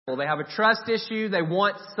Well, they have a trust issue. They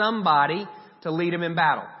want somebody to lead them in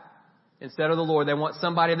battle. Instead of the Lord, they want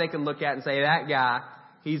somebody they can look at and say, that guy,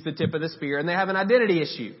 he's the tip of the spear. And they have an identity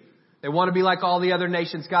issue. They want to be like all the other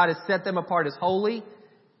nations. God has set them apart as holy,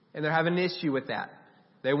 and they're having an issue with that.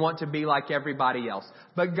 They want to be like everybody else.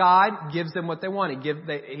 But God gives them what they want.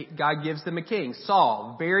 God gives them a king,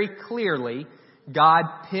 Saul. Very clearly, God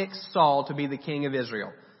picks Saul to be the king of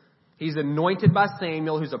Israel. He's anointed by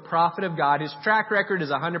Samuel, who's a prophet of God. His track record is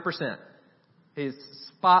 100%. His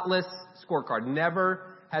spotless scorecard.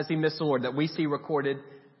 Never has he missed the Lord that we see recorded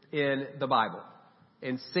in the Bible.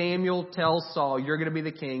 And Samuel tells Saul, you're going to be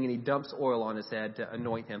the king, and he dumps oil on his head to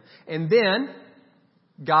anoint him. And then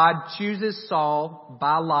God chooses Saul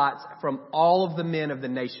by lots from all of the men of the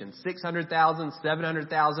nation. 600,000,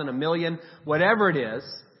 700,000, 1 million, whatever it is,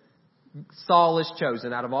 Saul is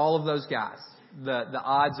chosen out of all of those guys. The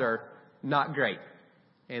odds are not great.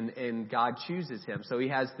 And God chooses him. So he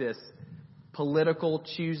has this political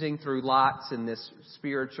choosing through lots and this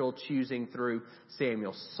spiritual choosing through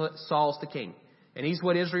Samuel. Saul's the king. And he's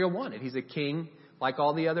what Israel wanted. He's a king like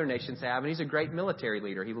all the other nations have. And he's a great military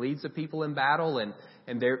leader. He leads the people in battle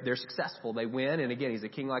and they're successful. They win. And again, he's a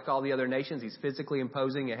king like all the other nations. He's physically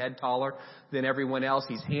imposing, a head taller than everyone else.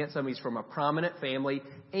 He's handsome. He's from a prominent family.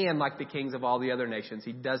 And like the kings of all the other nations,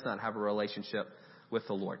 he does not have a relationship with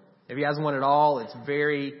the Lord. If he has one at all,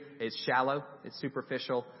 it's shallow. It's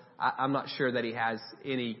superficial. I'm not sure that he has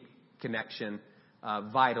any connection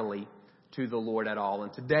vitally to the Lord at all.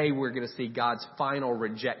 And today we're going to see God's final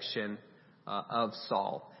rejection of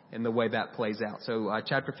Saul and the way that plays out. So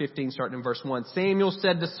chapter 15, starting in verse 1. Samuel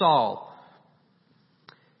said to Saul,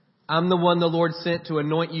 I'm the one the Lord sent to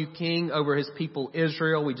anoint you king over his people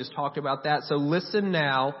Israel. We just talked about that. So listen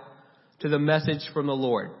now to the message from the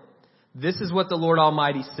Lord. This is what the Lord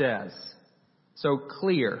Almighty says. So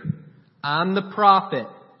clear. I'm the prophet.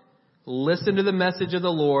 Listen to the message of the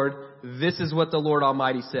Lord. This is what the Lord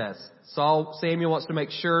Almighty says. Samuel wants to make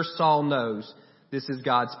sure Saul knows this is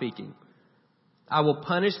God speaking. I will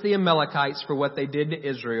punish the Amalekites for what they did to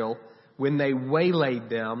Israel when they waylaid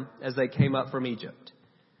them as they came up from Egypt.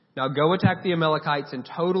 Now go attack the Amalekites and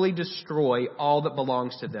totally destroy all that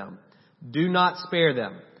belongs to them. Do not spare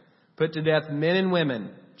them. Put to death men and women,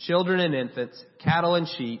 children and infants, cattle and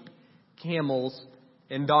sheep, camels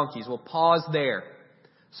and donkeys. We'll pause there.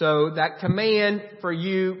 So that command for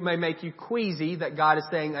you may make you queasy that God is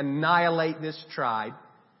saying annihilate this tribe,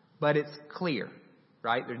 but it's clear,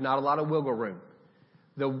 right? There's not a lot of wiggle room.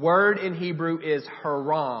 The word in Hebrew is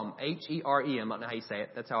haram, H-E-R-E-M. I don't know how you say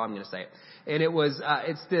it. That's how I'm going to say it. And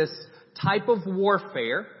it's this type of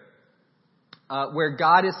warfare where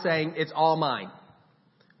God is saying it's all mine.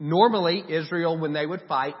 Normally, Israel, when they would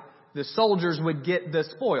fight, the soldiers would get the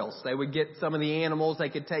spoils. They would get some of the animals they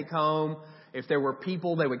could take home. If there were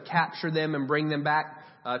people, they would capture them and bring them back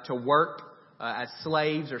to work as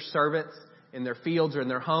slaves or servants in their fields or in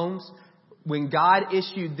their homes. When God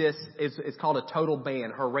issued this, it's called a total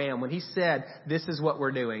ban, haram. When he said, this is what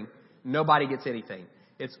we're doing, nobody gets anything.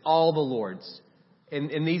 It's all the Lord's.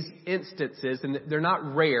 In these instances, and they're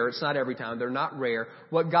not rare, it's not every time, they're not rare.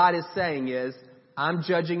 What God is saying is, I'm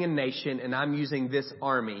judging a nation and I'm using this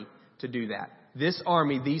army to do that. This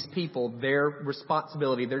army, these people, their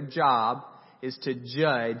responsibility, their job is to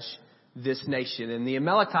judge this nation. And the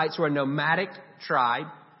Amalekites were a nomadic tribe.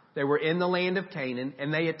 They were in the land of Canaan,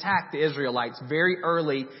 and they attacked the Israelites very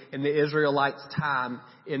early in the Israelites' time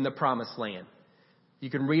in the Promised Land. You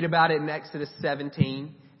can read about it in Exodus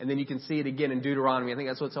 17, and then you can see it again in Deuteronomy. I think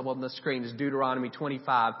that's what's up on the screen, is Deuteronomy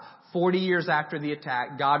 25. 40 years after the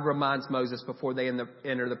attack, God reminds Moses before they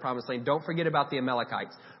enter the Promised Land, don't forget about the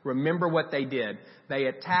Amalekites. Remember what they did. They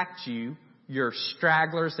attacked you. You're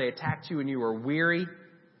stragglers. They attacked you when you were weary.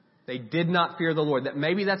 They did not fear the Lord.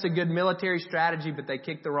 Maybe that's a good military strategy, but they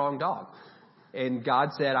kicked the wrong dog. And God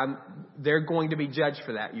said, they're going to be judged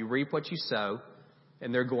for that. You reap what you sow,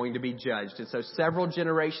 and they're going to be judged. And so several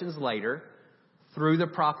generations later, through the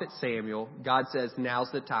prophet Samuel, God says,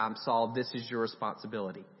 now's the time, Saul, this is your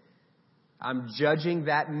responsibility. I'm judging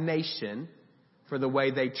that nation for the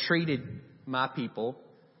way they treated my people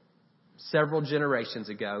several generations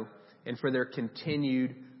ago and for their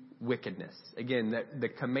continued wickedness. Again, the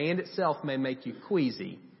command itself may make you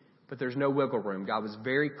queasy, but there's no wiggle room. God was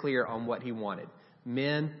very clear on what he wanted.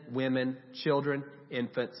 Men, women, children,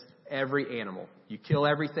 infants, every animal. You kill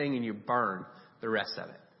everything and you burn the rest of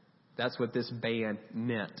it. That's what this ban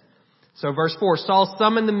meant. So verse 4, Saul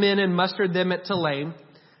summoned the men and mustered them at Telaim,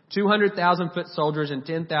 200,000 foot soldiers and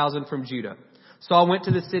 10,000 from Judah. Saul went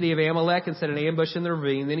to the city of Amalek and set an ambush in the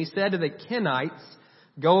ravine. Then he said to the Kenites,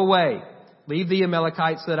 go away. Leave the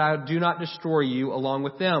Amalekites so that I do not destroy you along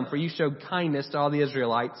with them. For you showed kindness to all the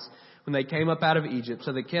Israelites when they came up out of Egypt.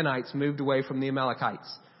 So the Kenites moved away from the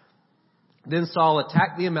Amalekites. Then Saul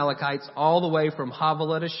attacked the Amalekites all the way from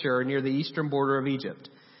Havilah to Shur, near the eastern border of Egypt.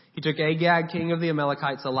 He took Agag, king of the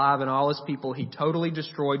Amalekites, alive, and all his people he totally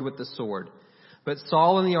destroyed with the sword. But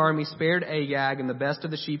Saul and the army spared Agag and the best of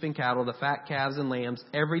the sheep and cattle, the fat calves and lambs,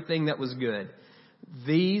 everything that was good.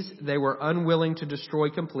 These they were unwilling to destroy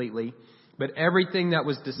completely, but everything that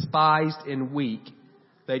was despised and weak,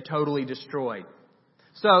 they totally destroyed.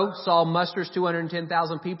 So Saul musters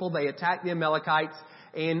 210,000 people. They attack the Amalekites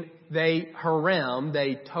and they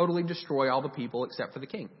totally destroy all the people except for the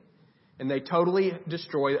king. And they totally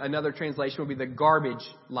destroy, another translation would be the garbage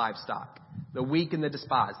livestock, the weak and the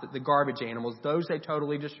despised, the garbage animals. Those they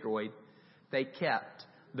totally destroyed. They kept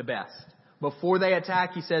the best. Before they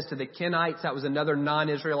attack, he says to the Kenites, that was another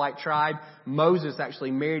non-Israelite tribe. Moses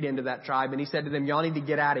actually married into that tribe, and he said to them, y'all need to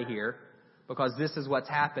get out of here because this is what's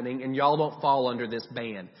happening, and y'all don't fall under this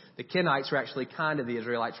ban. The Kenites were actually kind to the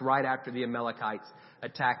Israelites right after the Amalekites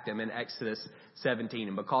attacked them in Exodus 17,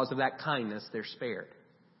 and because of that kindness, they're spared.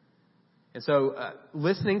 And so,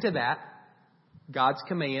 listening to that, God's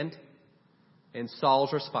command and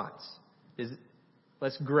Saul's response is,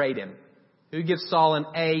 let's grade him. Who gives Saul an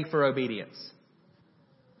A for obedience?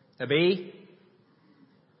 A B?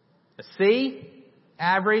 A C?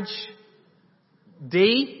 Average?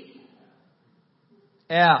 D?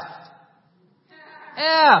 F?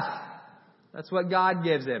 F! That's what God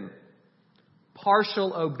gives him.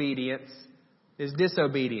 Partial obedience is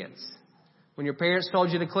disobedience. When your parents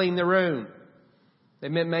told you to clean the room, they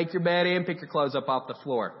meant make your bed and pick your clothes up off the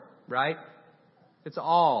floor, right? It's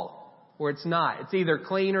all, or it's not. It's either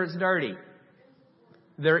clean or it's dirty.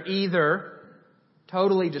 They're either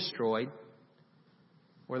totally destroyed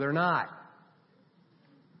or they're not.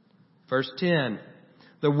 Verse 10.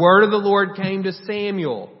 The word of the Lord came to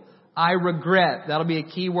Samuel. I regret. That'll be a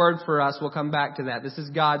key word for us. We'll come back to that. This is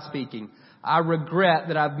God speaking. I regret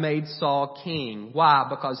that I've made Saul king. Why?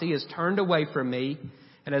 Because he has turned away from me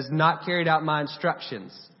and has not carried out my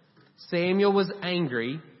instructions. Samuel was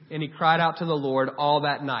angry and he cried out to the Lord all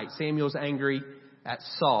that night. Samuel's angry at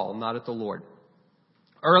Saul, not at the Lord.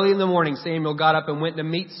 Early in the morning, Samuel got up and went to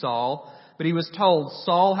meet Saul, but he was told,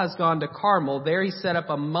 Saul has gone to Carmel. There he set up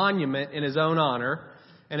a monument in his own honor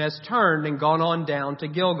and has turned and gone on down to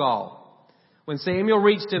Gilgal. When Samuel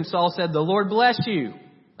reached him, Saul said, the Lord bless you.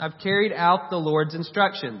 I've carried out the Lord's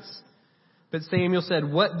instructions. But Samuel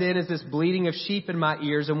said, what then is this bleating of sheep in my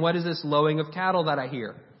ears, and what is this lowing of cattle that I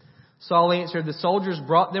hear? Saul answered, the soldiers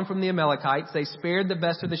brought them from the Amalekites. They spared the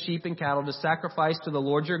best of the sheep and cattle to sacrifice to the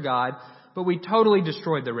Lord your God, but we totally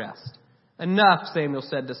destroyed the rest. Enough, Samuel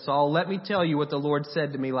said to Saul. Let me tell you what the Lord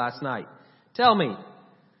said to me last night. Tell me,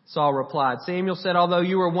 Saul replied. Samuel said, although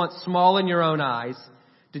you were once small in your own eyes,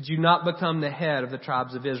 did you not become the head of the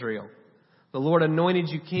tribes of Israel? The Lord anointed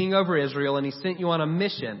you king over Israel, and he sent you on a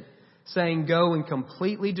mission, saying, go and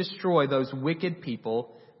completely destroy those wicked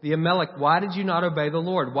people, the Amalek. Why did you not obey the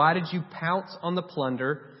Lord? Why did you pounce on the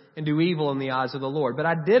plunder and do evil in the eyes of the Lord? But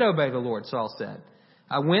I did obey the Lord, Saul said.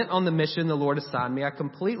 I went on the mission the Lord assigned me. I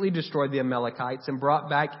completely destroyed the Amalekites and brought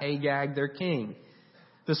back Agag, their king.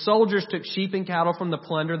 The soldiers took sheep and cattle from the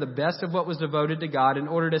plunder, the best of what was devoted to God, in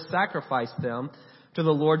order to sacrifice them to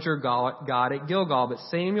the Lord your God at Gilgal. But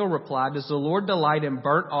Samuel replied, does the Lord delight in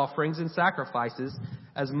burnt offerings and sacrifices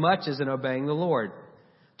as much as in obeying the Lord?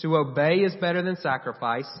 To obey is better than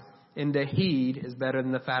sacrifice, and to heed is better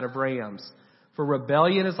than the fat of rams. For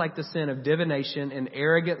rebellion is like the sin of divination, and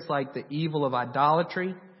arrogance like the evil of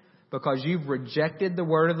idolatry. Because you've rejected the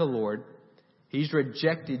word of the Lord, he's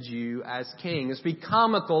rejected you as king. It'd be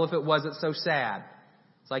comical if it wasn't so sad.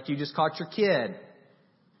 It's like you just caught your kid.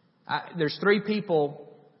 There's three people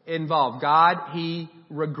involved. God, he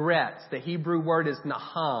regrets. The Hebrew word is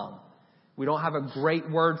naham. We don't have a great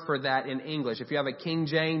word for that in English. If you have a King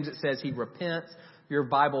James, it says he repents. Your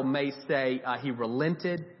Bible may say he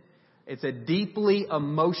relented. It's a deeply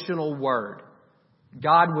emotional word.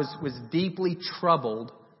 God was deeply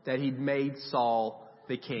troubled that he'd made Saul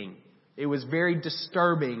the king. It was very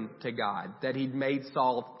disturbing to God that he'd made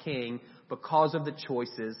Saul king because of the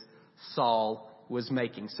choices Saul was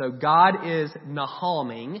making. So God is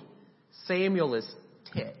nahaming. Samuel is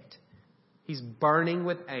ticked. He's burning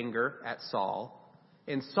with anger at Saul.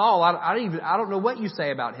 And Saul, I don't know what you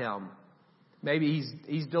say about him. Maybe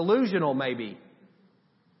he's delusional, maybe.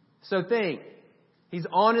 So think, he's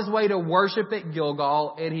on his way to worship at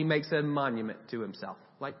Gilgal and he makes a monument to himself.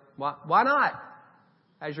 Like, why not?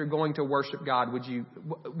 As you're going to worship God,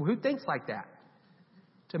 who thinks like that?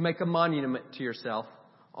 To make a monument to yourself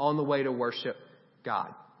on the way to worship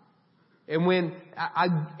God. And when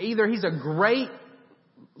either he's a great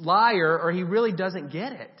liar or he really doesn't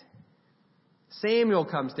get it. Samuel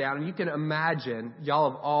comes down, and you can imagine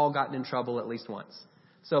y'all have all gotten in trouble at least once.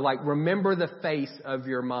 So remember the face of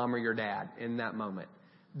your mom or your dad in that moment.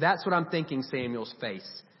 That's what I'm thinking Samuel's face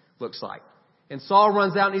looks like. And Saul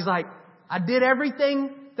runs out and he's like, I did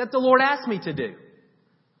everything that the Lord asked me to do.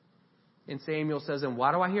 And Samuel says, and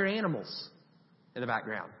why do I hear animals in the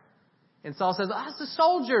background? And Saul says, it's the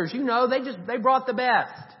soldiers. They brought the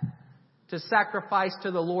best to sacrifice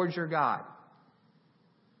to the Lord your God.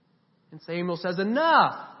 And Samuel says,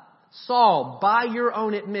 enough. Saul, by your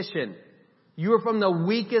own admission, you are from the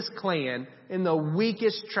weakest clan in the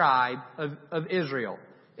weakest tribe of Israel.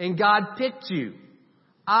 And God picked you.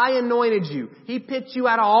 I anointed you. He picked you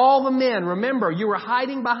out of all the men. Remember, you were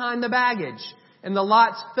hiding behind the baggage, and the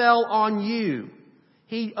lots fell on you.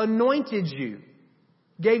 He anointed you,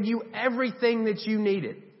 gave you everything that you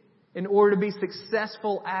needed in order to be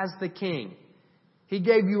successful as the king. He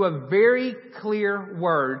gave you a very clear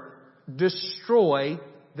word: destroy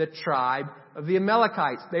the tribe of the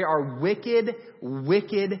Amalekites. They are wicked,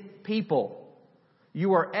 wicked people.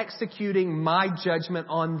 You are executing my judgment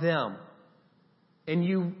on them. And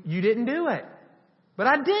you didn't do it. But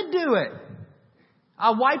I did do it.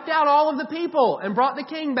 I wiped out all of the people and brought the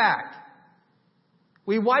king back.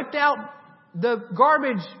 We wiped out the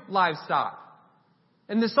garbage livestock.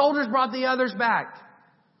 And the soldiers brought the others back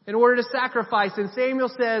in order to sacrifice. And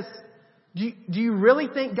Samuel says, do you really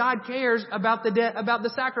think God cares about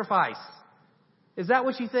the sacrifice? Is that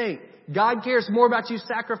what you think? God cares more about you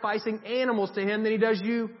sacrificing animals to Him than He does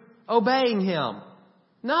you obeying Him?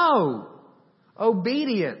 No.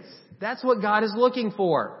 Obedience. That's what God is looking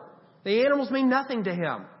for. The animals mean nothing to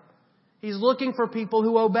Him. He's looking for people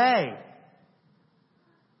who obey.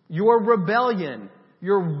 Your rebellion,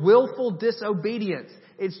 your willful disobedience,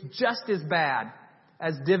 it's just as bad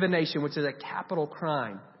as divination, which is a capital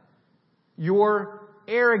crime. Your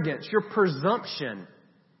arrogance, your presumption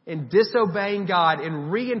in disobeying God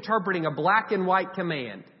and reinterpreting a black and white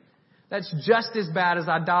command, that's just as bad as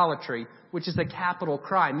idolatry, which is a capital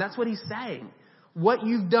crime. That's what he's saying. What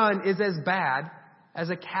you've done is as bad as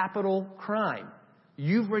a capital crime.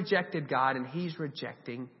 You've rejected God and He's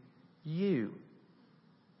rejecting you.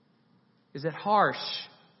 Is it harsh?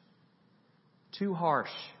 Too harsh?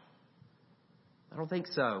 I don't think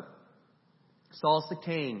so. Saul's the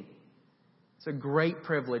king. It's a great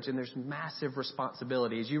privilege, and there's massive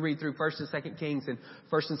responsibility. As you read through 1st and 2nd Kings and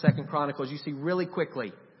 1st and 2nd Chronicles, you see really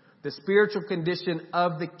quickly the spiritual condition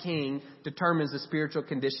of the king determines the spiritual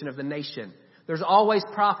condition of the nation. There's always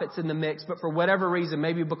prophets in the mix, but for whatever reason,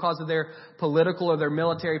 maybe because of their political or their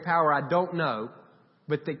military power, I don't know,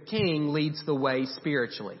 but the king leads the way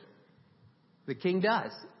spiritually. The king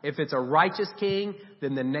does. If it's a righteous king,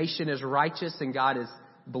 then the nation is righteous and God is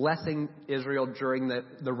blessing Israel during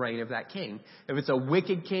the reign of that king. If it's a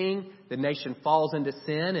wicked king, the nation falls into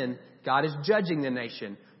sin and God is judging the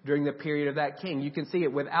nation during the period of that king. You can see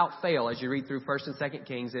it without fail as you read through 1st and 2nd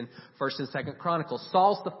Kings and 1st and 2nd Chronicles.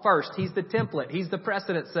 Saul's the first. He's the template. He's the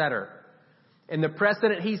precedent setter. And the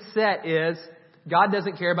precedent he set is God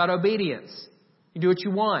doesn't care about obedience. You do what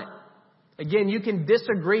you want. Again, you can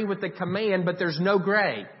disagree with the command, but there's no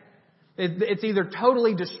gray. It's either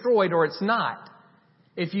totally destroyed or it's not.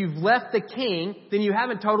 If you've left the king, then you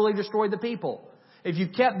haven't totally destroyed the people. If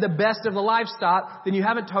you've kept the best of the livestock, then you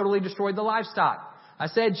haven't totally destroyed the livestock. I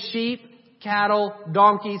said sheep, cattle,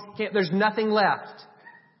 donkeys, there's nothing left.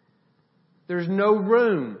 There's no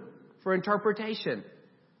room for interpretation.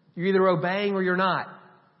 You're either obeying or you're not.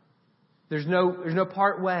 There's no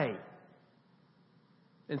part way.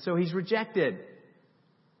 And so he's rejected.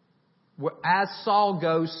 As Saul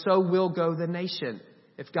goes, so will go the nation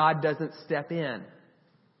if God doesn't step in.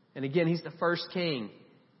 And again, he's the first king.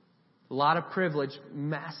 A lot of privilege,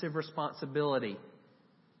 massive responsibility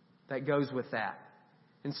that goes with that.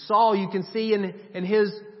 And Saul, you can see in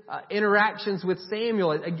his interactions with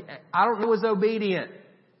Samuel, I don't know, was obedient.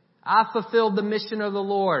 I fulfilled the mission of the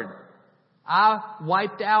Lord. I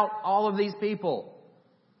wiped out all of these people.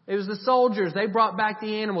 It was the soldiers. They brought back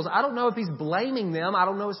the animals. I don't know if he's blaming them. I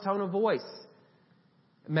don't know his tone of voice.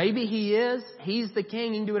 Maybe he is. He's the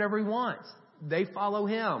king. He can do whatever he wants. They follow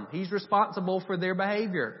him. He's responsible for their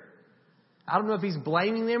behavior. I don't know if he's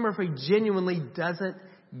blaming them or if he genuinely doesn't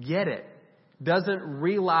get it. Doesn't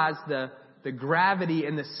realize the gravity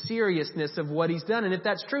and the seriousness of what he's done. And if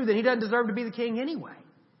that's true, then he doesn't deserve to be the king anyway.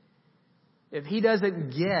 If he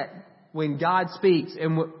doesn't get when God speaks,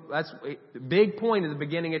 and that's the big point at the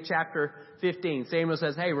beginning of chapter 15. Samuel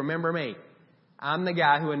says, hey, remember me. I'm the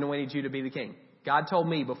guy who anointed you to be the king. God told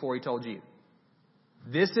me before he told you.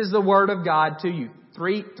 This is the word of God to you.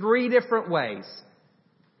 Three different ways.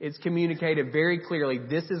 It's communicated very clearly.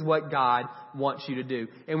 This is what God wants you to do.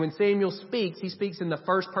 And when Samuel speaks, he speaks in the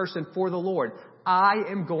first person for the Lord. I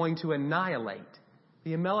am going to annihilate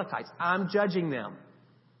the Amalekites. I'm judging them.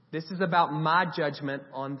 This is about my judgment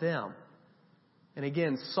on them. And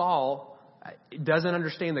again, Saul doesn't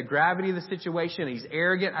understand the gravity of the situation. He's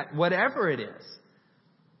arrogant. Whatever it is,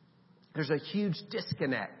 there's a huge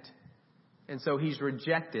disconnect. And so he's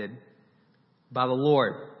rejected by the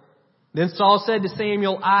Lord. Then Saul said to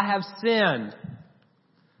Samuel, I have sinned.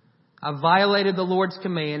 I violated the Lord's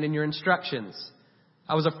command and your instructions.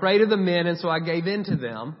 I was afraid of the men, and so I gave in to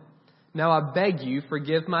them. Now I beg you,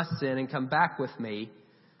 forgive my sin and come back with me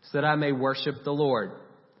so that I may worship the Lord.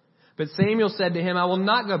 But Samuel said to him, I will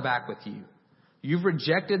not go back with you. You've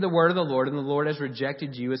rejected the word of the Lord, and the Lord has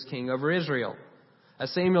rejected you as king over Israel.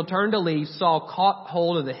 As Samuel turned to leave, Saul caught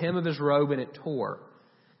hold of the hem of his robe, and it tore.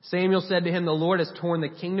 Samuel said to him, the Lord has torn the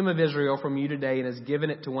kingdom of Israel from you today and has given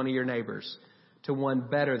it to one of your neighbors, to one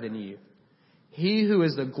better than you. He who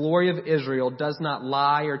is the glory of Israel does not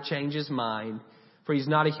lie or change his mind, for he's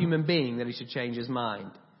not a human being that he should change his mind.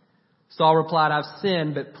 Saul replied, I've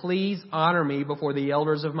sinned, but please honor me before the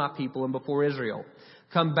elders of my people and before Israel.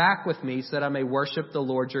 Come back with me so that I may worship the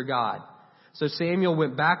Lord your God. So Samuel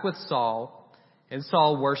went back with Saul, and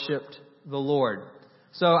Saul worshiped the Lord.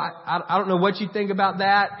 So I don't know what you think about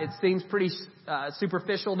that. It seems pretty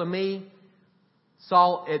superficial to me.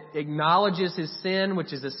 Saul acknowledges his sin,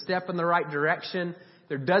 which is a step in the right direction.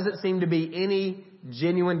 There doesn't seem to be any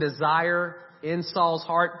genuine desire in Saul's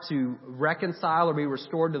heart to reconcile or be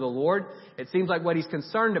restored to the Lord. It seems like what he's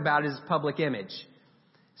concerned about is his public image.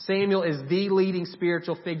 Samuel is the leading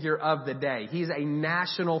spiritual figure of the day. He's a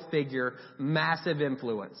national figure, massive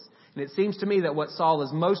influence. And it seems to me that what Saul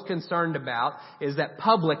is most concerned about is that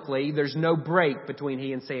publicly there's no break between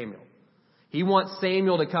he and Samuel. He wants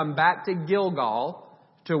Samuel to come back to Gilgal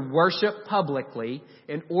to worship publicly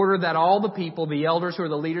in order that all the people, the elders who are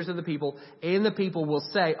the leaders of the people, and the people will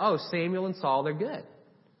say, oh, Samuel and Saul, they're good.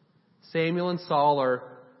 Samuel and Saul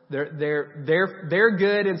they're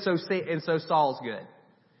good, and so Saul's good.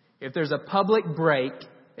 If there's a public break,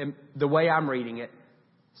 in the way I'm reading it,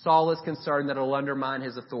 Saul is concerned that it'll undermine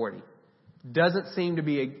his authority. Doesn't seem to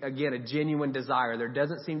be, again, a genuine desire. There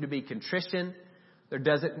doesn't seem to be contrition.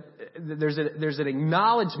 There's an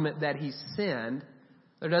acknowledgement that he's sinned.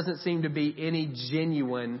 There doesn't seem to be any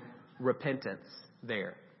genuine repentance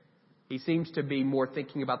there. He seems to be more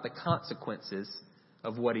thinking about the consequences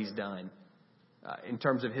of what he's done in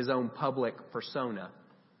terms of his own public persona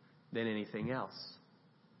than anything else.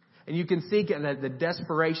 And you can see the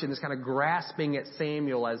desperation, this kind of grasping at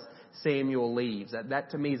Samuel as Samuel leaves.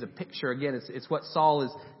 That to me is a picture. Again, it's what Saul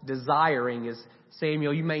is desiring is,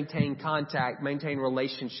 Samuel, you maintain contact, maintain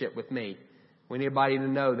relationship with me. We need everybody to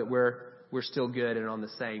know that we're still good and on the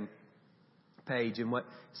same page. And what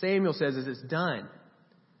Samuel says is it's done.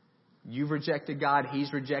 You've rejected God.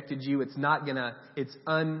 He's rejected you. It's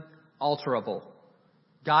unalterable.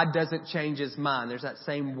 God doesn't change his mind. There's that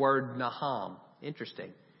same word, naham.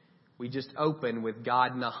 Interesting. We just opened with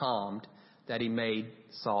God nahamed that he made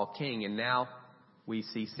Saul king. And now we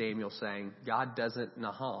see Samuel saying, God doesn't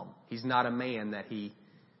naham. He's not a man that he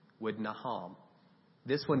would naham.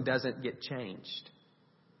 This one doesn't get changed.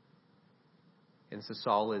 And so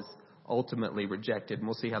Saul is ultimately rejected. And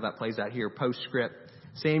we'll see how that plays out here. Postscript.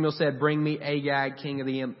 Samuel said, bring me Agag,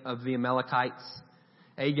 king of the Amalekites.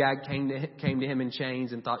 Agag came to him in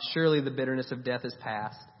chains and thought, surely the bitterness of death is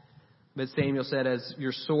past. But Samuel said, as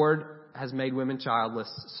your sword has made women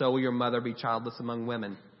childless, so will your mother be childless among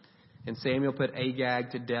women. And Samuel put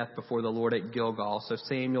Agag to death before the Lord at Gilgal. So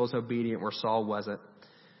Samuel was obedient where Saul wasn't.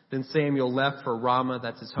 Then Samuel left for Ramah,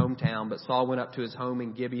 that's his hometown. But Saul went up to his home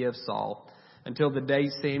in Gibeah of Saul. Until the day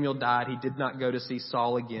Samuel died, he did not go to see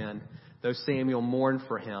Saul again, though Samuel mourned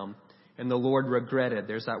for him. And the Lord regretted,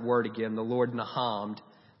 there's that word again, the Lord nahamed,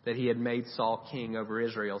 that he had made Saul king over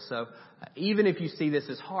Israel. So even if you see this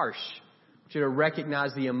as harsh, I want you to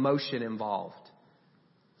recognize the emotion involved.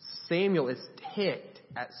 Samuel is ticked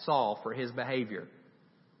at Saul for his behavior.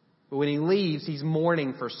 But when he leaves, he's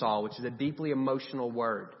mourning for Saul, which is a deeply emotional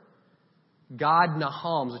word. God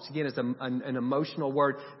nahames, which again is an emotional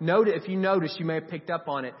word. If you notice, you may have picked up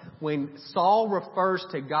on it. When Saul refers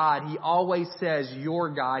to God, he always says your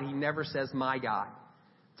God. He never says my God.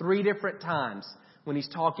 3 different times when he's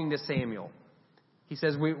talking to Samuel. He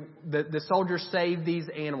says the soldiers saved these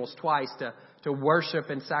animals twice to worship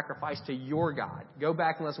and sacrifice to your God. Go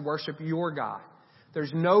back and let's worship your God.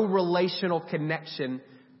 There's no relational connection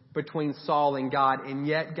between Saul and God, and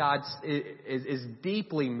yet God is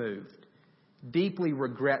deeply moved, deeply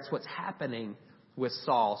regrets what's happening with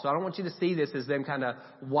Saul. So I don't want you to see this as them kind of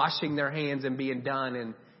washing their hands and being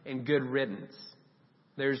done and good riddance.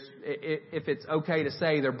 If it's okay to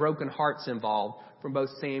say, there are broken hearts involved from both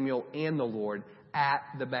Samuel and the Lord at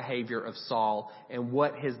the behavior of Saul and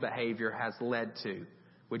what his behavior has led to,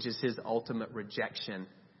 which is his ultimate rejection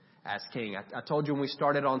as king. I told you when we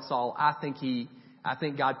started on Saul, I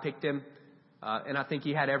think God picked him, and I think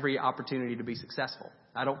he had every opportunity to be successful.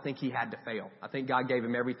 I don't think he had to fail. I think God gave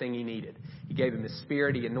him everything he needed. He gave him his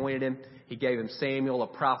spirit. He anointed him. He gave him Samuel, a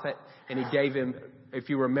prophet, and he gave him, if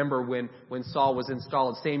you remember when Saul was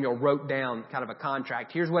installed, Samuel wrote down kind of a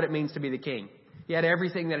contract. Here's what it means to be the king. He had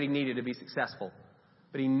everything that he needed to be successful,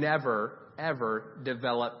 but he never, ever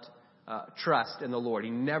developed trust in the Lord. He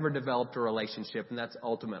never developed a relationship, and that's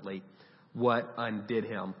ultimately what undid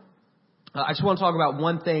him. I just want to talk about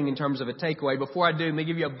one thing in terms of a takeaway. Before I do, let me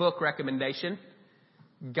give you a book recommendation.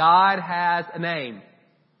 God Has a Name.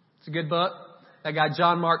 It's a good book. That guy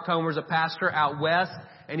John Mark Comer's a pastor out west,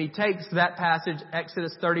 and he takes that passage,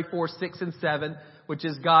 Exodus 34, 6 and 7, which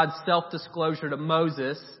is God's self-disclosure to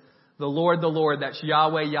Moses. The Lord, that's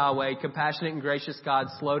Yahweh, Yahweh, compassionate and gracious God,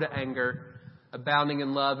 slow to anger, abounding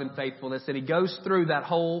in love and faithfulness. And he goes through that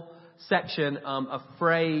whole section, a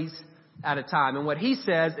phrase at a time. And what he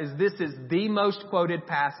says is this is the most quoted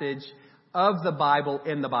passage of the Bible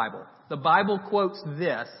in the Bible. The Bible quotes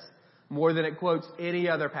this more than it quotes any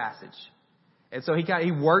other passage. And so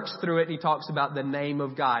he works through it and he talks about the name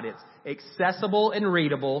of God. It's accessible and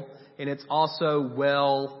readable, and it's also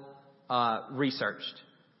well researched.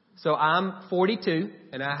 So I'm 42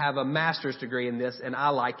 and I have a master's degree in this, and I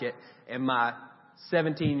like it. And my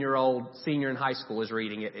 17-year-old senior in high school is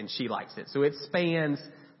reading it and she likes it. So it spans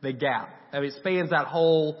the gap. I mean, it spans that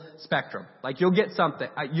whole spectrum. Like you'll get something,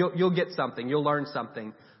 you'll learn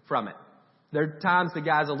something from it. There are times the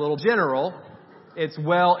guy's a little general. It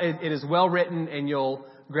is well written, and you'll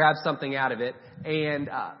grab something out of it. And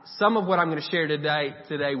some of what I'm going to share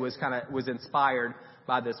today was inspired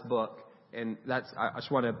by this book. And I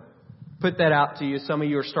just want to put that out to you. Some of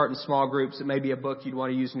you are starting small groups. It may be a book you'd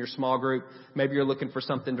want to use in your small group. Maybe you're looking for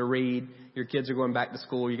something to read. Your kids are going back to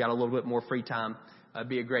school. You got a little bit more free time. It'd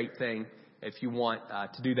be a great thing if you want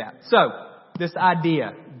to do that. So, this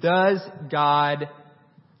idea, does God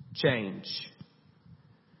change?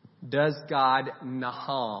 Does God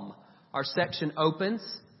naham? Our section opens,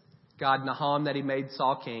 God naham that he made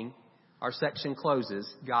Saul king. Our section closes,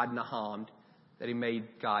 God nahamed that he made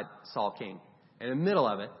Saul king. And in the middle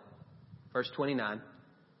of it, verse 29,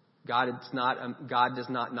 God does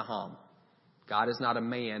not naham. God is not a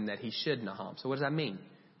man that he should naham. So what does that mean?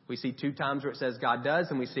 We see 2 times where it says God does,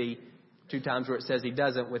 and we see 2 times where it says he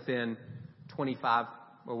doesn't within 25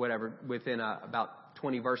 or whatever, within about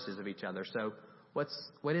 20 verses of each other. So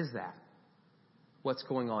what is that? What's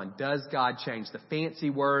going on? Does God change? The fancy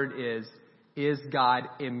word is God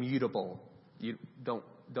immutable? You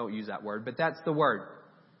don't use that word, but that's the word.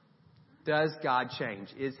 Does God change?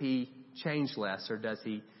 Is he changeless, or does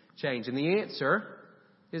he change? And the answer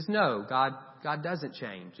is no. God doesn't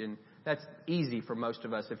change. And that's easy for most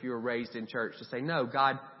of us if you were raised in church to say, no,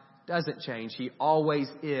 God doesn't change. He always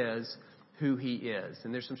is who he is.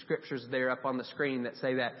 And there's some scriptures there up on the screen that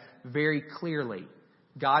say that very clearly.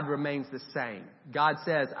 God remains the same. God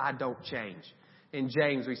says, I don't change. In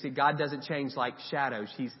James, we see God doesn't change like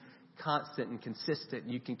shadows. He's constant and consistent.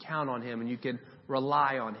 You can count on him and you can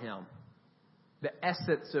rely on him. The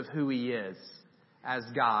essence of who he is as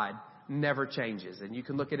God never changes. And you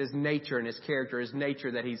can look at his nature and his character, his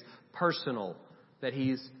nature, that he's personal, that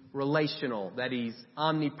he's relational, that he's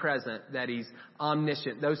omnipresent, that he's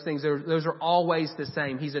omniscient. Those things, those are always the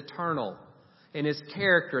same. He's eternal. In his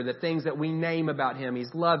character, the things that we name about him,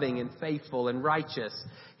 he's loving and faithful and righteous.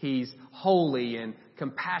 He's holy and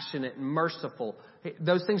compassionate and merciful.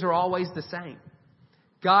 Those things are always the same.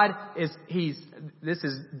 This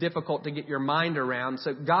is difficult to get your mind around.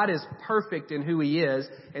 So God is perfect in who he is,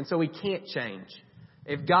 and so he can't change.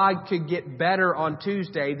 If God could get better on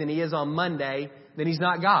Tuesday than he is on Monday, then he's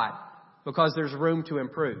not God, because there's room to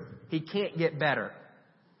improve. He can't get better.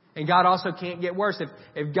 And God also can't get worse.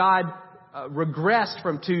 If God regressed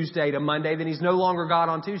from Tuesday to Monday, then he's no longer God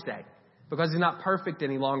on Tuesday, because he's not perfect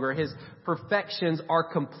any longer. His perfections are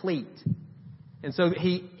complete. And so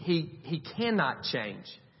he cannot change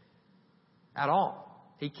at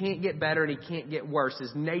all. He can't get better and he can't get worse.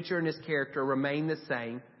 His nature and his character remain the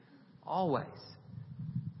same always.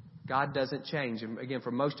 God doesn't change. And again,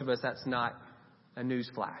 for most of us, that's not a news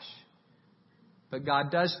flash. But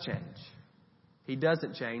God does change. He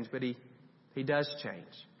doesn't change, but he does change.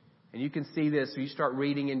 And you can see this. When you start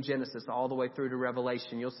reading in Genesis all the way through to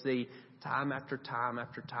Revelation, you'll see time after time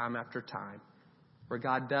after time after time where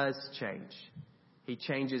God does change. He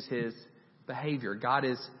changes his behavior. God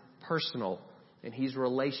is personal and he's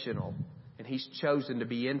relational. And he's chosen to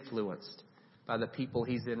be influenced by the people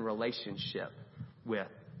he's in relationship with.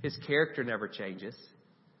 His character never changes.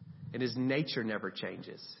 And his nature never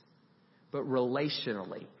changes. But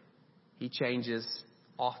relationally, he changes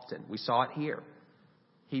often. We saw it here.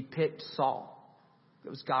 He picked Saul. It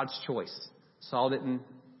was God's choice. Saul didn't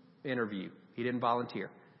interview. He didn't volunteer.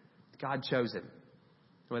 God chose him.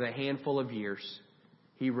 With a handful of years,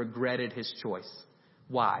 he regretted his choice.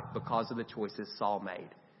 Why? Because of the choices Saul made.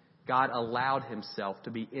 God allowed himself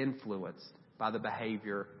to be influenced by the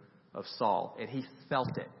behavior of Saul. And he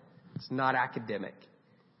felt it. It's not academic.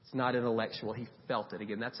 It's not intellectual. He felt it.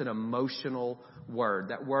 Again, that's an emotional word.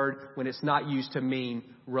 That word, when it's not used to mean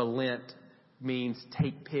relent, means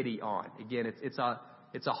take pity on. Again, it's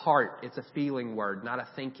a heart, it's a feeling word, not a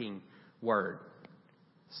thinking word.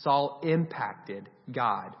 Saul impacted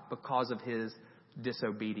God because of his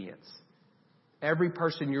disobedience. Every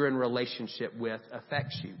person you're in relationship with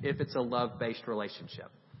affects you if it's a love-based relationship.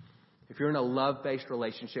 If you're in a love-based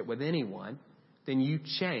relationship with anyone, then you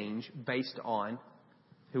change based on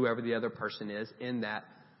whoever the other person is in that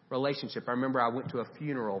relationship. I remember I went to a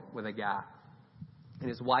funeral with a guy, and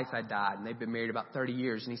his wife had died, and they'd been married about 30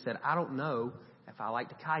 years. And he said, I don't know if I like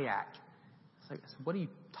to kayak. I said, what are you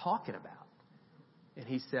talking about? And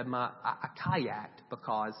he said, I kayaked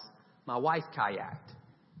because my wife kayaked.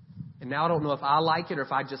 And now I don't know if I like it or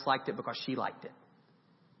if I just liked it because she liked it.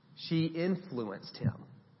 She influenced him.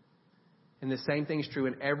 And the same thing is true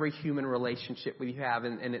in every human relationship you have.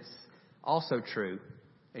 And it's also true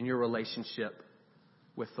in your relationship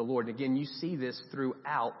with the Lord. And again, you see this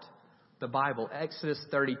throughout the Bible. Exodus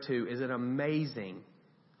 32 is an amazing,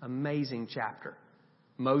 amazing chapter.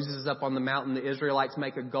 Moses is up on the mountain. The Israelites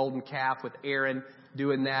make a golden calf with Aaron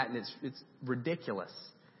doing that. And it's ridiculous.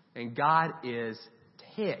 And God is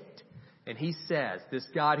ticked. And he says, this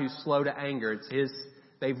God who's slow to anger,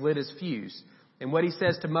 they've lit his fuse. And what he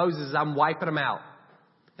says to Moses is, I'm wiping them out.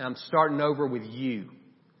 And I'm starting over with you.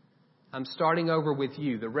 I'm starting over with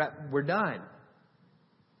you. We're done.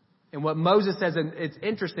 And what Moses says, and it's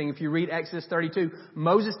interesting if you read Exodus 32,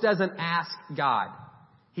 Moses doesn't ask God.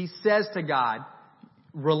 He says to God,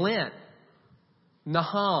 relent.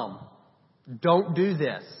 Naham. Don't do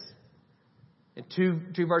this. And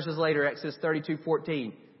two verses later, Exodus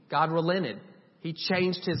 32:14, God relented. He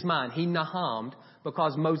changed his mind. He nahamed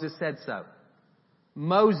because Moses said so.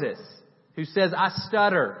 Moses, who says, I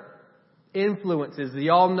stutter, influences the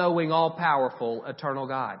all-knowing, all-powerful, eternal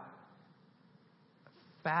God.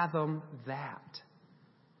 Fathom that.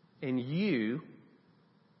 And you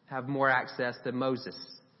have more access than Moses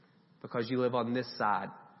because you live on this side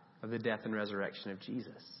of the death and resurrection of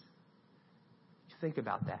Jesus. You think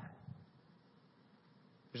about that.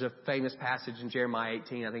 There's a famous passage in Jeremiah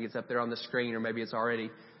 18. I think it's up there on the screen, or maybe it's already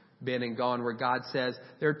been and gone, where God says,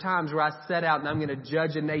 there are times where I set out and I'm going to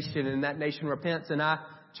judge a nation, and that nation repents, and I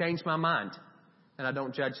change my mind and I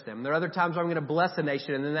don't judge them. There are other times where I'm going to bless a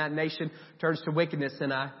nation, and then that nation turns to wickedness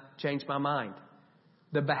and I change my mind.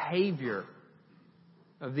 The behavior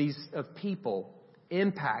of people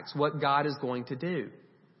impacts what God is going to do.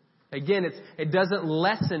 Again, it doesn't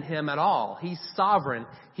lessen him at all. He's sovereign.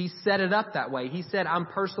 He set it up that way. He said, I'm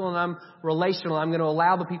personal and I'm relational. I'm going to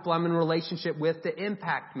allow the people I'm in relationship with to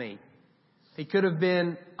impact me. He could have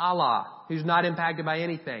been Allah, who's not impacted by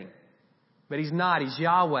anything. But he's not. He's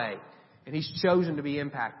Yahweh. And he's chosen to be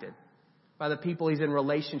impacted by the people he's in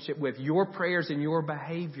relationship with. Your prayers and your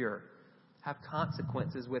behavior have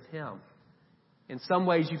consequences with him. In some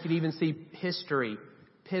ways, you could even see history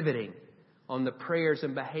pivoting on the prayers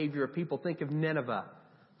and behavior of people. Think of Nineveh,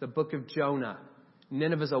 the book of Jonah.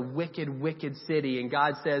 Nineveh is a wicked, wicked city. And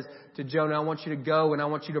God says to Jonah, I want you to go and I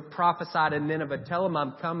want you to prophesy to Nineveh. Tell them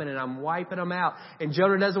I'm coming and I'm wiping them out. And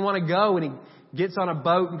Jonah doesn't want to go, and he gets on a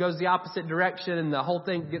boat and goes the opposite direction, and the whole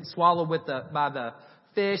thing gets swallowed by the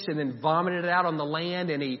fish and then vomited out on the land.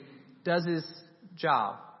 And he does his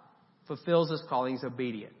job, fulfills his calling, he's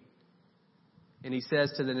obedient. And he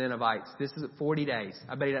says to the Ninevites, this is 40 days.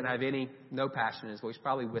 I bet he doesn't have no passion in his voice. He's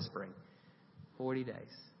probably whispering. 40 days.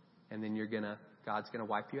 And then God's going to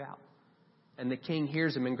wipe you out. And the king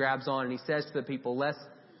hears him and grabs on, and he says to the people, let's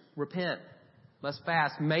repent. Let's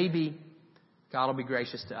fast. Maybe God will be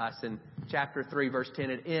gracious to us. In chapter 3, verse 10,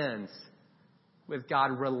 it ends with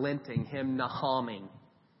God relenting, him nahaming,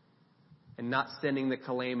 and not sending the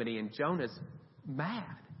calamity. And Jonah's mad.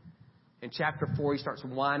 In chapter 4, he starts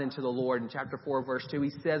whining to the Lord. In chapter 4, verse 2,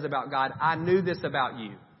 he says about God, I knew this about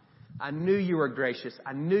you, I knew you were gracious.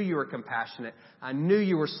 I knew you were compassionate. I knew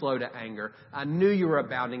you were slow to anger. I knew you were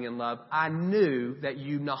abounding in love. I knew that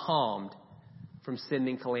you nahamed from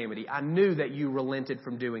sending calamity. I knew that you relented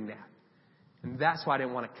from doing that. And that's why I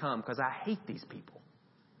didn't want to come, because I hate these people.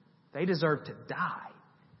 They deserve to die.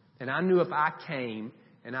 And I knew if I came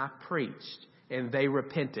and I preached and they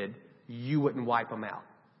repented, you wouldn't wipe them out.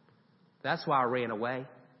 That's why I ran away.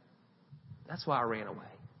 That's why I ran away.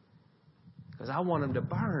 Because I want them to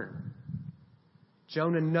burn.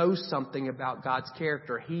 Jonah knows something about God's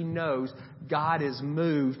character. He knows God is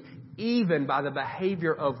moved even by the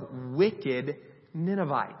behavior of wicked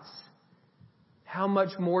Ninevites. How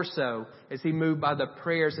much more so is he moved by the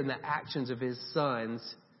prayers and the actions of his sons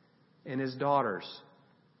and his daughters?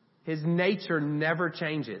 His nature never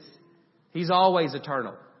changes. He's always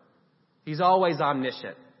eternal. He's always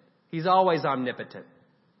omniscient. He's always omnipotent.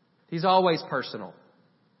 He's always personal.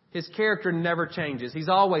 His character never changes. He's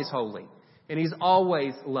always holy. And he's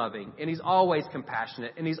always loving. And he's always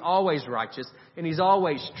compassionate. And he's always righteous. And he's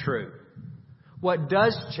always true. What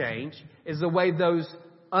does change is the way those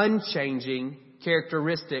unchanging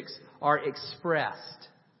characteristics are expressed.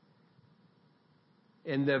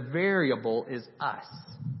 And the variable is us.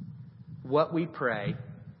 What we pray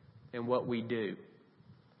and what we do.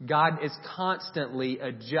 God is constantly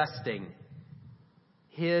adjusting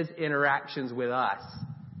His interactions with us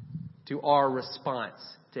to our response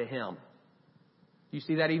to Him. You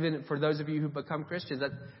see that even for those of you who become Christians,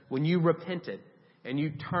 that when you repented and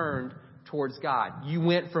you turned towards God, you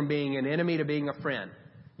went from being an enemy to being a friend.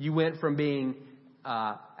 You went from being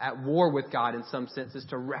at war with God in some senses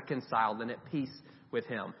to reconciled and at peace with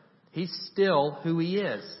Him. He's still who He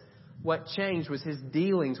is. What changed was His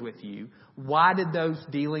dealings with you. Why did those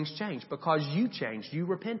dealings change? Because you changed. You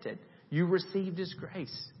repented. You received His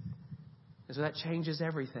grace. And so that changes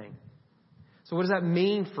everything. So what does that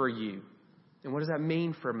mean for you? And what does that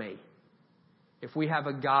mean for me? If we have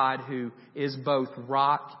a God who is both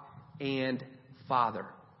rock and Father.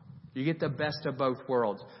 You get the best of both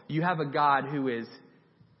worlds. You have a God who is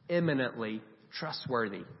eminently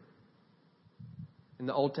trustworthy. In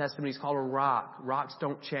the Old Testament, He's called a rock. Rocks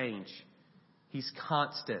don't change. He's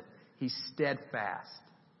constant. He's steadfast.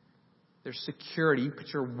 There's security. You put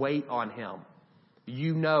your weight on Him.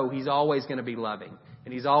 You know He's always going to be loving.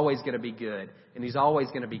 And He's always going to be good. And He's always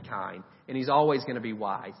going to be kind. And He's always going to be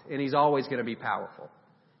wise. And He's always going to be powerful.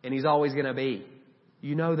 And He's always going to be.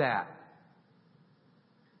 You know that.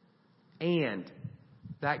 And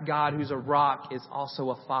that God who's a rock is also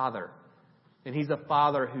a Father. And He's a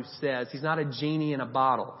Father who says, He's not a genie in a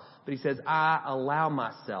bottle, but He says, I allow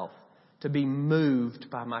myself to be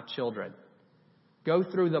moved by my children. Go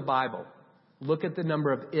through the Bible. Look at the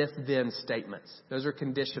number of if-then statements. Those are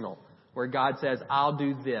conditional, where God says, I'll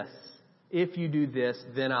do this. If you do this,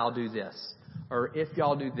 then I'll do this. Or if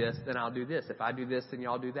y'all do this, then I'll do this. If I do this, then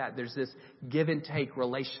y'all do that. There's this give and take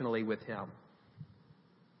relationally with Him.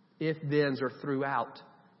 If-thens are throughout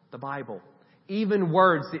the Bible. Even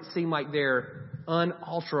words that seem like they're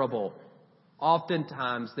unalterable.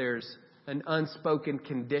 Oftentimes there's an unspoken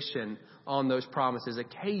condition on those promises.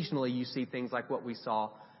 Occasionally you see things like what we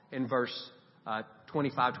saw in verse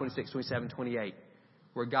 25, 26, 27, 28.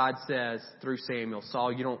 Where God says through Samuel,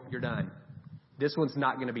 Saul, you're done. This one's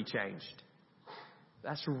not going to be changed.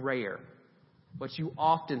 That's rare. What you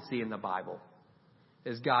often see in the Bible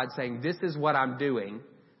is God saying, this is what I'm doing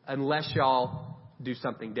unless y'all do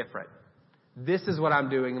something different. This is what I'm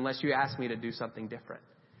doing unless you ask me to do something different.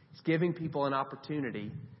 He's giving people an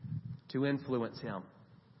opportunity to influence Him.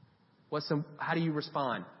 How do you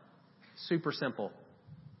respond? Super simple.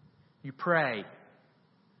 You pray.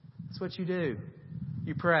 That's what you do.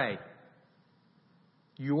 You pray.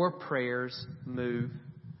 Your prayers move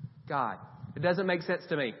God. It doesn't make sense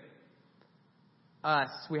to me.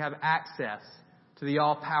 We have access to the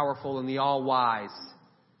all-powerful and the all-wise.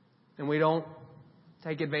 And we don't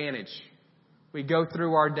take advantage. We go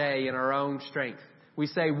through our day in our own strength. We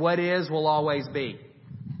say, what is will always be.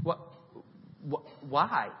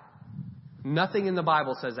 Why? Nothing in the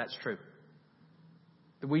Bible says that's true.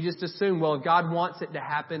 We just assume, well, if God wants it to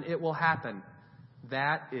happen, it will happen.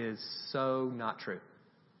 That is so not true.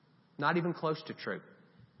 Not even close to true.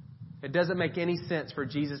 It doesn't make any sense for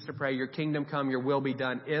Jesus to pray, your kingdom come, your will be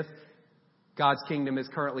done, if God's kingdom is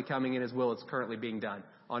currently coming and His will is currently being done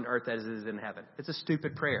on earth as it is in heaven. It's a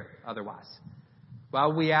stupid prayer otherwise. Why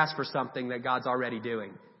would we ask for something that God's already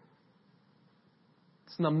doing?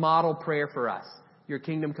 It's the model prayer for us. Your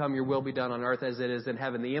kingdom come, your will be done on earth as it is in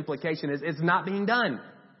heaven. The implication is it's not being done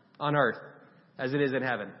on earth as it is in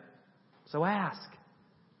heaven. So ask.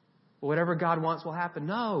 Well, whatever God wants will happen.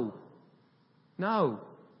 No.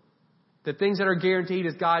 The things that are guaranteed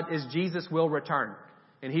is Jesus will return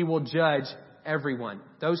and He will judge everyone.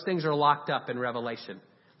 Those things are locked up in Revelation.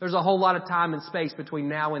 There's a whole lot of time and space between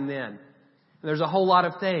now and then. And there's a whole lot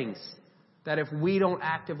of things that if we don't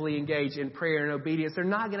actively engage in prayer and obedience, they're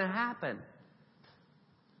not going to happen.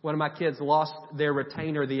 One of my kids lost their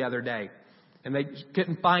retainer the other day, and they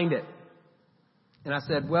couldn't find it. And I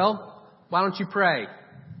said, well, why don't you pray?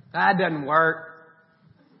 That doesn't work.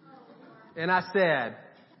 And I said,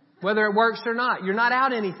 whether it works or not, you're not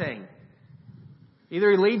out anything. Either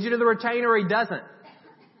He leads you to the retainer or He doesn't.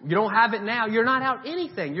 You don't have it now. You're not out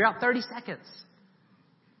anything. You're out 30 seconds.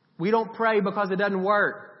 We don't pray because it doesn't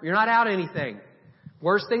work. You're not out anything.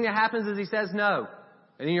 Worst thing that happens is He says no.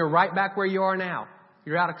 And then you're right back where you are now.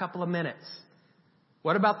 You're out a couple of minutes.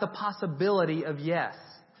 What about the possibility of yes?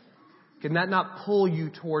 Can that not pull you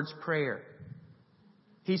towards prayer?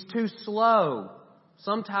 He's too slow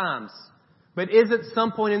sometimes. But is at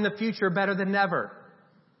some point in the future better than never?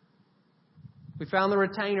 We found the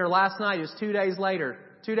retainer last night. It was 2 days later.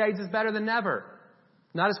 2 days is better than never.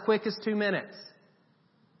 Not as quick as 2 minutes.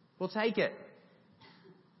 We'll take it.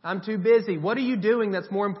 I'm too busy. What are you doing that's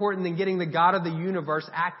more important than getting the God of the universe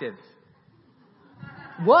active?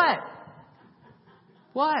 What?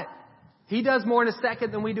 He does more in a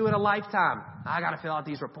second than we do in a lifetime. I got to fill out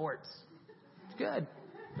these reports. It's good.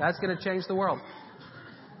 That's going to change the world.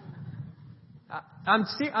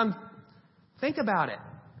 Think about it.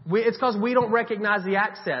 It's because we don't recognize the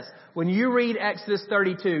access. When you read Exodus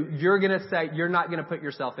 32, you're going to say, you're not going to put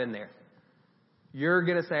yourself in there. You're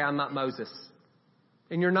going to say, I'm not Moses.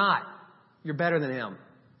 And you're not. You're better than him.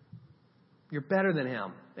 You're better than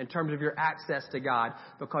him in terms of your access to God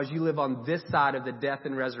because you live on this side of the death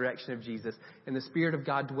and resurrection of Jesus and the Spirit of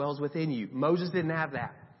God dwells within you. Moses didn't have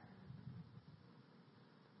that.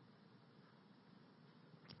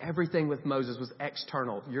 Everything with Moses was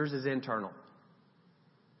external. Yours is internal.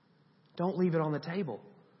 Don't leave it on the table.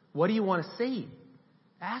 What do you want to see?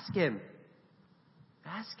 Ask Him.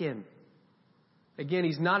 Ask Him. Again,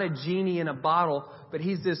 He's not a genie in a bottle, but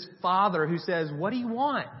He's this Father who says, what do you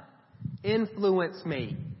want? Influence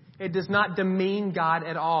me. It does not demean God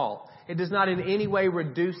at all. It does not in any way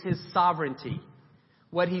reduce His sovereignty.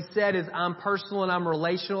 What He said is, I'm personal and I'm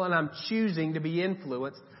relational and I'm choosing to be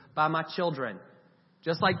influenced by my children.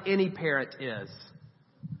 Just like any parent is.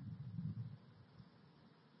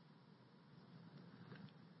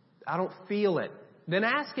 I don't feel it. Then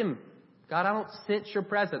ask Him, God, I don't sense your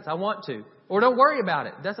presence. I want to. Or don't worry about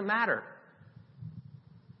it. It doesn't matter.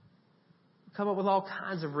 Come up with all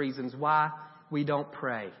kinds of reasons why we don't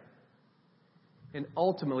pray. And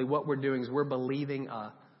ultimately what we're doing is we're believing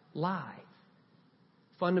a lie.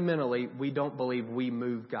 Fundamentally, we don't believe we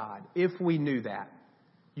move God. If we knew that,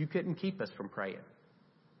 you couldn't keep us from praying.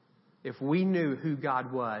 If we knew who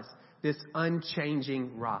God was, this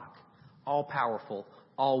unchanging rock, all powerful,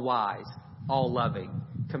 all wise, all loving,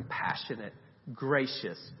 compassionate,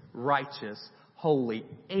 gracious, righteous, holy,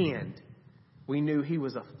 and we knew He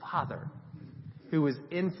was a Father who was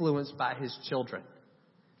influenced by His children,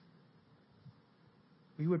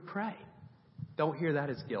 we would pray. Don't hear that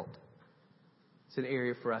as guilt. It's an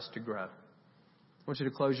area for us to grow. I want you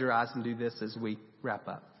to close your eyes and do this as we wrap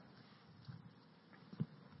up.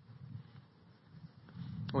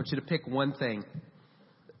 I want you to pick one thing.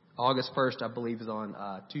 August 1st, I believe, is on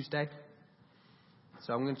Tuesday.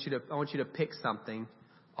 So I want you to pick something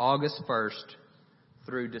August 1st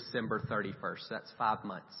through December 31st. That's 5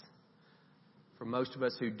 months. For most of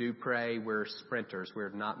us who do pray, we're sprinters. We're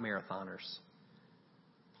not marathoners.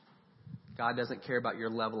 God doesn't care about your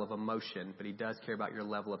level of emotion, but He does care about your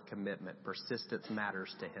level of commitment. Persistence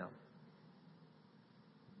matters to Him.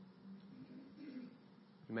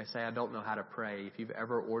 You may say, I don't know how to pray. If you've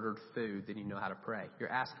ever ordered food, then you know how to pray. You're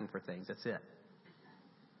asking for things. That's it.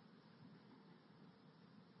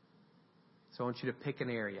 So I want you to pick an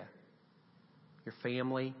area. Your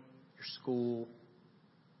family, your school,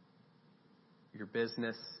 your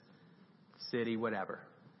business, city, whatever,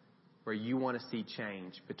 where you want to see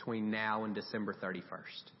change between now and December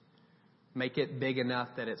 31st. Make it big enough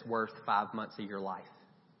that it's worth 5 months of your life.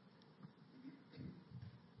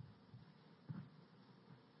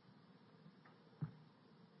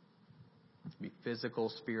 Be physical,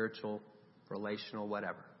 spiritual, relational,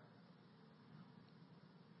 whatever.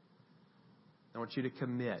 I want you to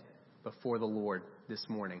commit before the Lord this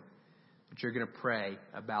morning that you're going to pray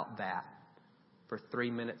about that for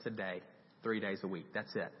 3 minutes a day, 3 days a week.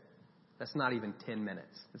 That's it. That's not even 10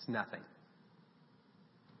 minutes. It's nothing.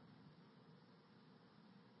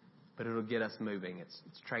 But it'll get us moving.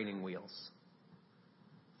 It's training wheels.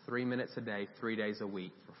 3 minutes a day, 3 days a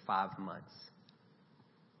week for 5 months.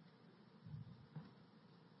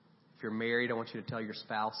 If you're married, I want you to tell your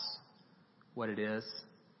spouse what it is.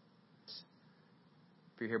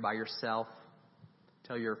 If you're here by yourself,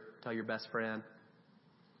 tell your best friend.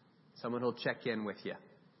 Someone who'll check in with you.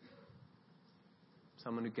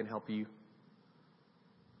 Someone who can help you,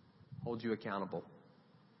 hold you accountable.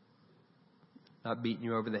 Not beating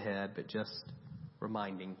you over the head, but just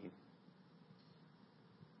reminding you.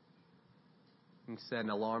 You can set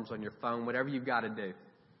alarms on your phone, whatever you've got to do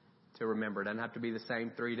to remember. It doesn't have to be the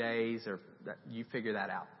same 3 days, or you figure that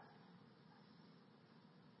out.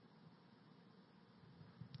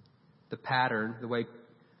 The pattern, the way it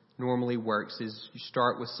normally works, is you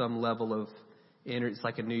start with some level of it's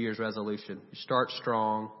like a New Year's resolution. You start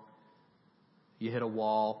strong. You hit a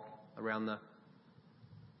wall around the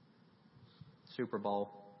Super Bowl,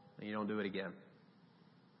 and you don't do it again.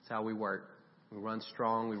 That's how we work. We run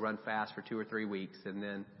strong, we run fast for 2 or 3 weeks, and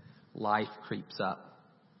then life creeps up.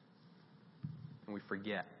 And we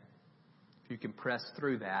forget. If you can press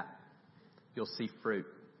through that, you'll see fruit.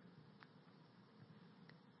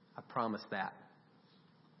 I promise that.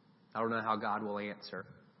 I don't know how God will answer,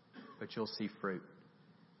 but you'll see fruit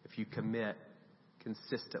if you commit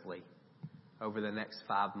consistently over the next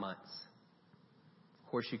 5 months.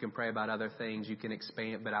 Of course, you can pray about other things, you can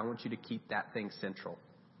expand, but I want you to keep that thing central.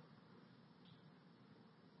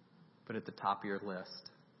 Put it at the top of your list.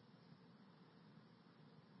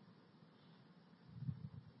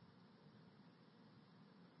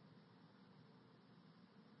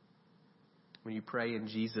 When you pray in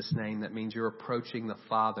Jesus' name, that means you're approaching the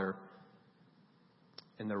Father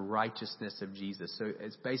in the righteousness of Jesus. So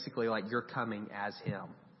it's basically like you're coming as Him.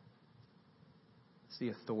 It's the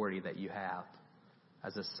authority that you have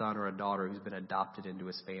as a son or a daughter who's been adopted into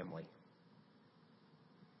His family.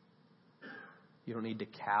 You don't need to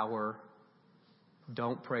cower.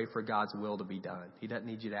 Don't pray for God's will to be done. He doesn't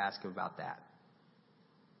need you to ask Him about that.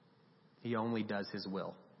 He only does His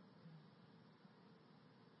will.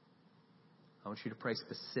 I want you to pray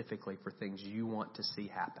specifically for things you want to see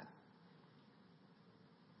happen.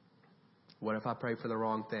 What if I pray for the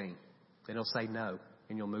wrong thing? Then He'll say no,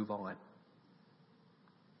 and you'll move on.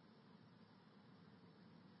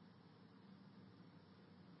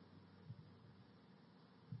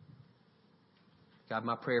 God,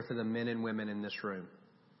 my prayer for the men and women in this room.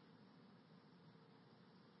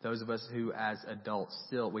 Those of us who, as adults,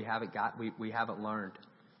 still we haven't learned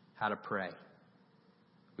how to pray.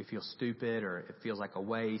 We feel stupid, or it feels like a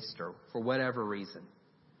waste, or for whatever reason.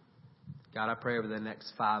 God, I pray over the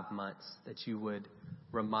next 5 months that you would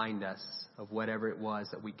remind us of whatever it was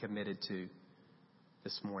that we committed to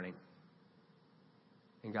this morning.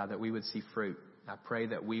 And God, that we would see fruit. I pray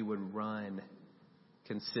that we would run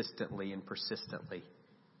consistently and persistently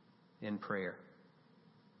in prayer.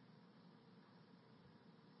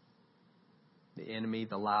 The enemy,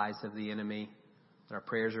 the lies of the enemy, that our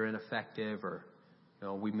prayers are ineffective, or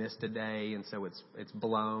we missed a day and so it's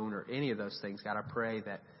blown, or any of those things. God, I pray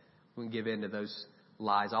that we can give in to those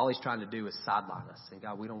lies. All he's trying to do is sideline us. And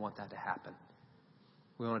God, we don't want that to happen.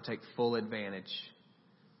 We want to take full advantage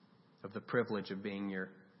of the privilege of being your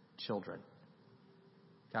children.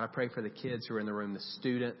 God, I pray for the kids who are in the room, the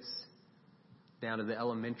students, down to the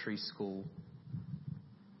elementary school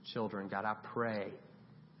children. God, I pray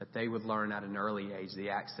that they would learn at an early age the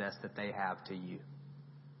access that they have to you.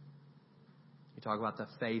 You talk about the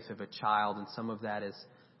faith of a child, and some of that is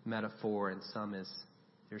metaphor, and some is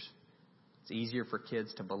it's easier for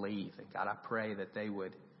kids to believe. And God, I pray that they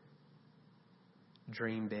would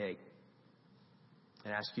dream big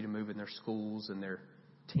and ask you to move in their schools and their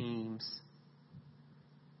teams.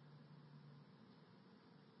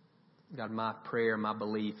 God, my prayer, my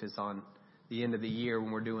belief is on the end of the year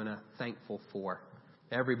when we're doing a thankful for.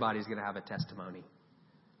 Everybody's going to have a testimony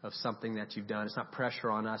of something that you've done. It's not pressure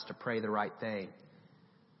on us to pray the right thing.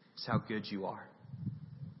 It's how good you are.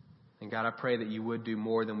 And God, I pray that you would do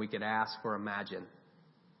more than we could ask or imagine.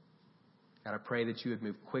 God, I pray that you would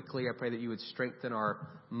move quickly. I pray that you would strengthen our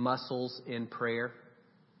muscles in prayer.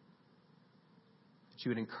 That you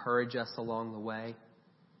would encourage us along the way.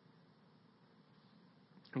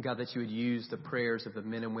 And God, that you would use the prayers of the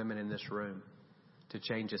men and women in this room to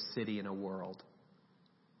change a city and a world.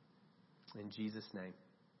 In Jesus' name.